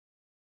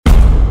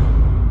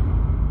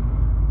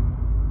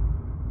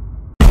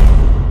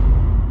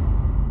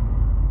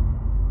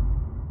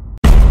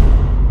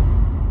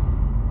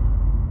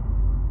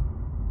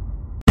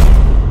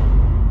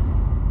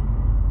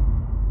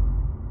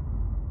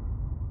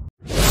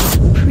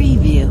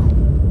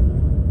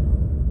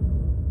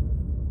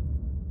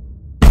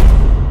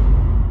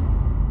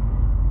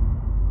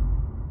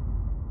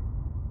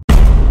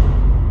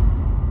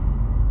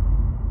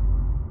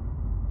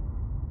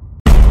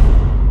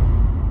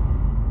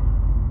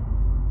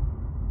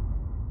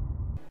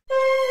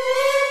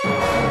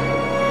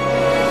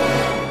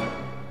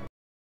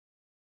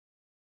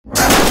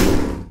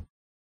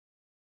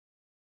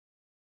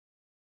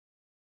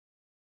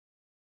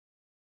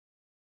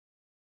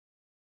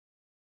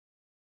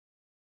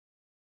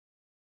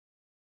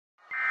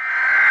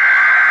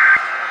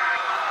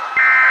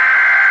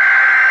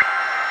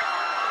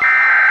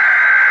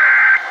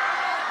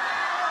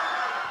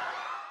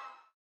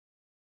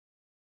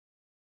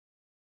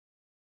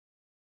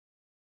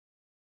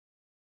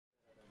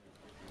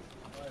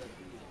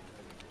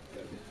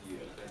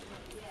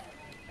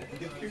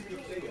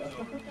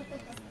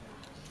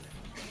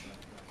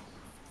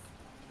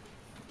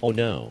Oh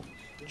no.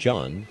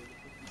 John,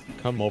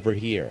 come over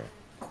here.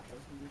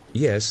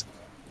 Yes.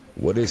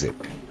 What is it?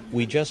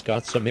 We just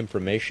got some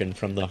information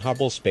from the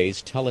Hubble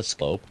Space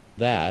Telescope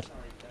that,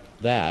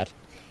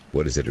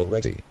 What is it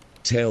already?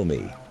 Tell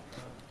me.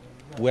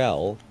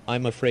 well,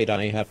 I'm afraid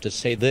I have to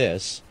say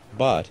this,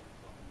 but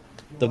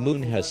the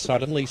moon has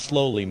suddenly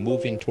slowly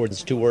moving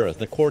towards to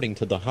Earth according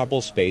to the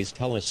Hubble Space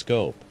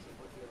Telescope.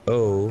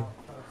 Oh,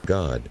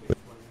 God.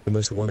 We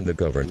must warn the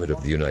government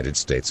of the United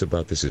States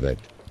about this event.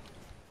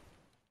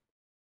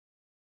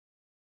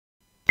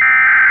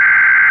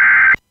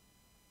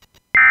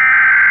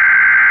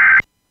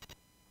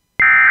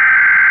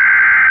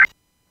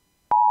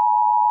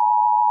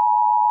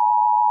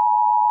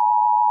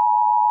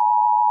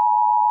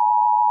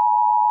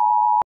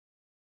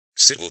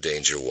 Civil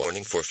danger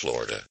warning for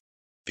Florida.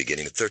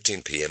 Beginning at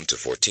 13 p.m. to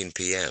 14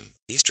 p.m.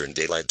 Eastern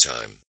Daylight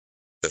Time.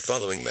 The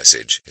following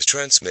message is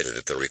transmitted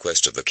at the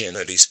request of the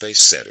Kennedy Space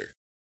Center.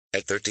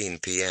 At 13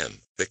 p.m.,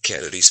 the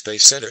Kennedy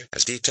Space Center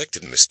has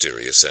detected a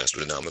mysterious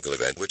astronomical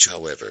event which,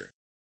 however,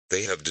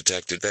 they have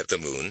detected that the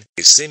moon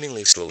is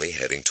seemingly slowly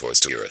heading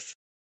towards the Earth.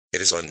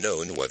 It is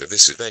unknown whether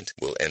this event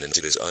will end, and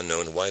it is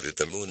unknown why that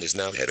the moon is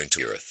now heading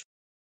to Earth.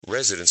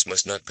 Residents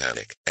must not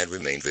panic and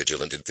remain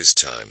vigilant at this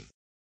time.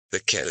 The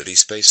Kennedy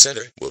Space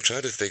Center will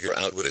try to figure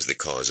out what is the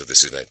cause of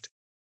this event.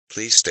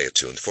 Please stay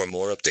tuned for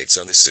more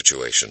updates on this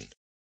situation.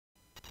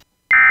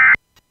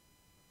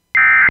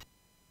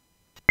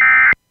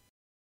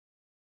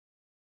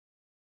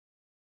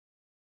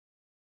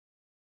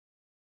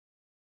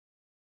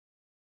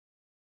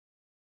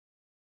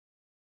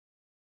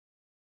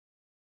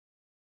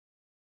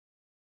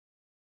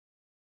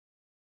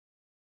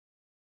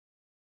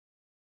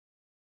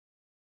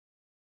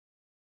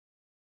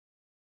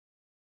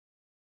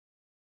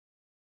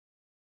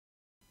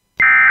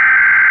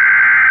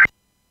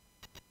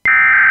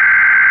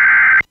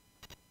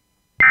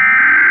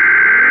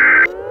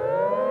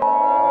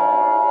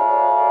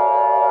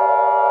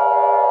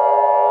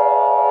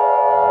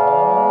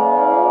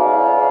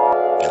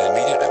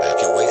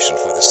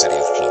 For the city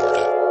of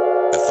Florida.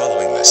 The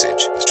following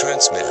message is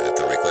transmitted at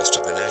the request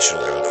of the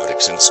National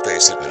Aeronautics and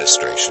Space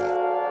Administration.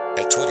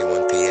 At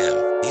 21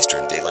 p.m.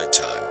 Eastern Daylight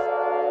Time,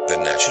 the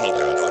National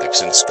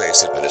Aeronautics and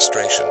Space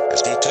Administration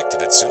has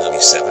detected a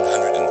tsunami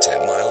 710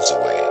 miles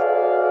away.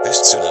 This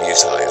tsunami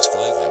is high as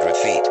 500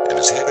 feet and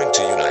is heading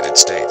to United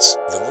States.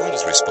 The moon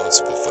is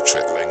responsible for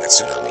triggering the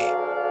tsunami.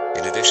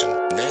 In addition,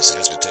 NASA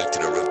has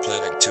detected a rogue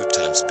planet 2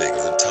 times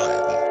bigger than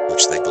Titan,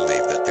 which they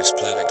believe that this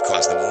planet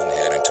caused the moon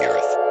heading to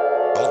Earth.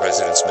 All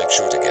residents make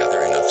sure to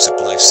gather enough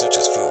supplies such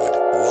as food,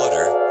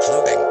 water,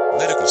 clothing,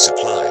 medical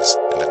supplies,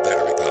 and a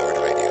battery-powered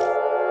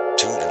radio.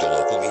 Tune into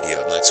local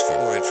media outlets for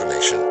more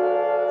information.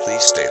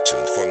 Please stay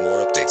tuned for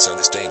more updates on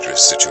this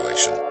dangerous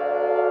situation.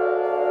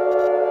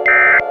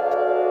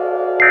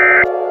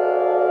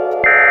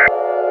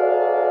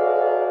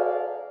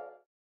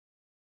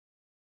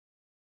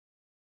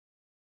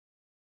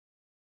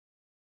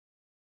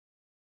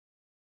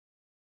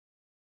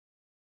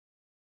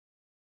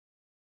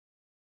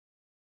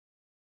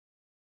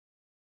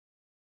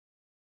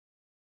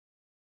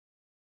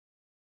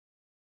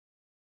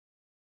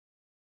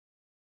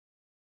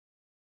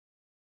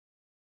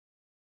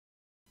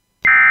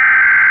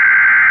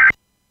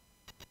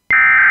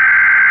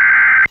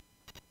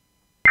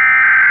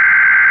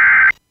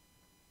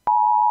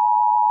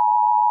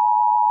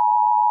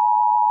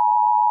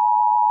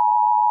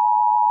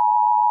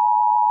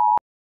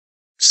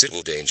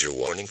 Civil danger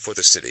warning for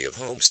the city of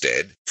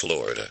Homestead,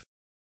 Florida.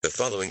 The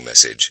following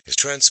message is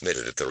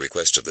transmitted at the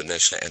request of the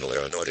National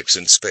Aeronautics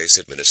and Space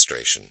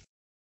Administration.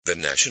 The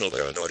National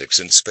Aeronautics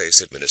and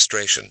Space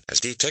Administration has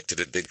detected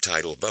a big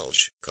tidal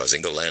bulge,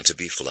 causing the land to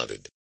be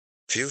flooded.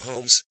 Few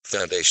homes,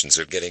 foundations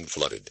are getting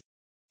flooded.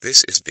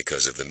 This is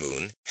because of the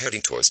moon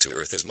heading towards to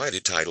Earth, as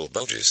mighty tidal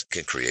bulges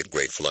can create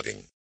great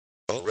flooding.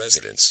 All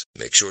residents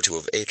make sure to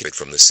evacuate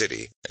from the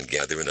city and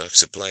gather enough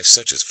supplies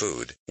such as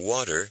food,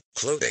 water,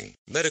 clothing,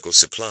 medical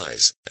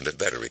supplies, and a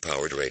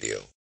battery-powered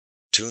radio.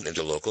 Tune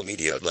into local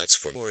media outlets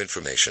for more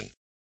information.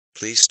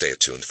 Please stay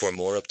tuned for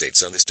more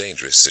updates on this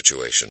dangerous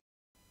situation.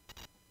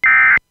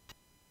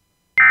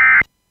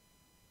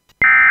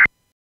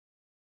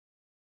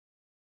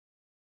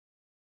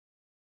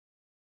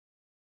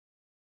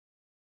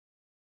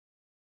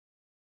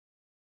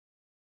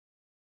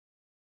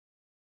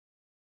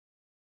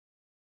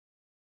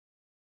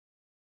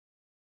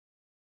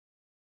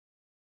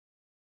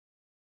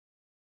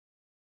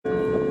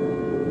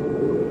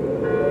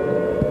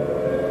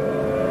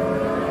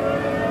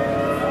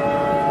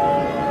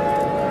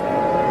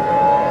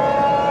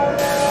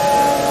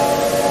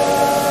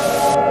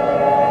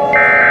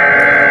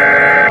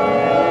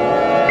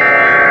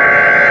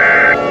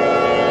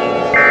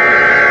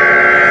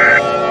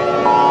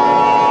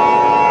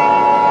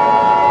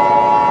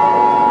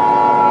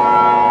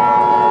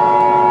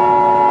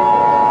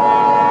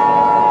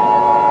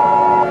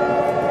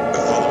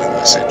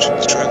 Message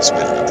is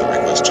transmitted at the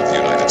request of the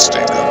United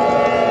States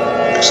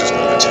government. This is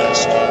not a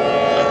test.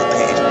 I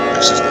repeat,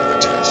 this is not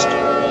a test.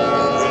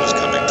 Our world is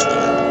coming to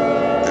an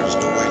end. There is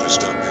no way to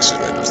stop this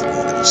event as the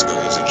moon in the sky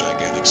is a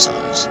gigantic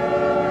size.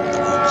 When the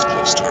moon is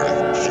close to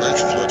Earth, flash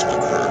floods will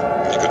occur,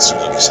 mega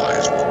tsunami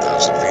size 1,000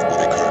 feet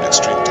will occur, and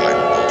extreme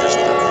tidal waters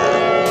will occur.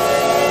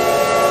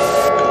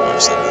 And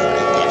once the moon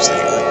impacts the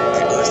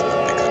Earth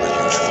will become a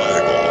huge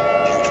fireball.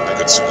 Huge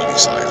mega tsunami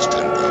size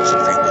 10,000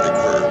 feet will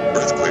occur.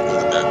 Earthquake with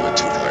a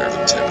magnitude higher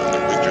than 10 on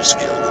the Richter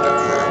scale will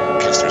occur.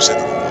 Kessler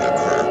syndrome will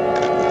occur,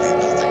 and it will mean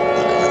nothing,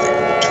 but everything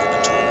will turn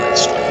into a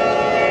wasteland.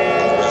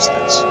 All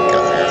residents,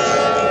 gather your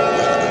family,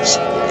 relatives,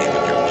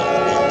 even your loved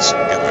ones.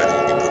 Get ready,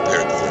 be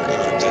prepared for an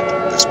imminent end.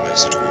 This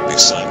message will be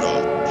signed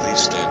off.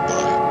 Please stand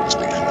by as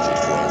we hold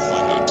for our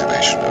final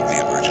activation of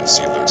the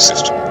emergency alert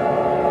system.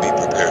 Be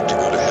prepared to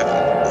go to heaven,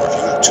 or if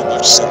you have too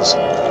much sins,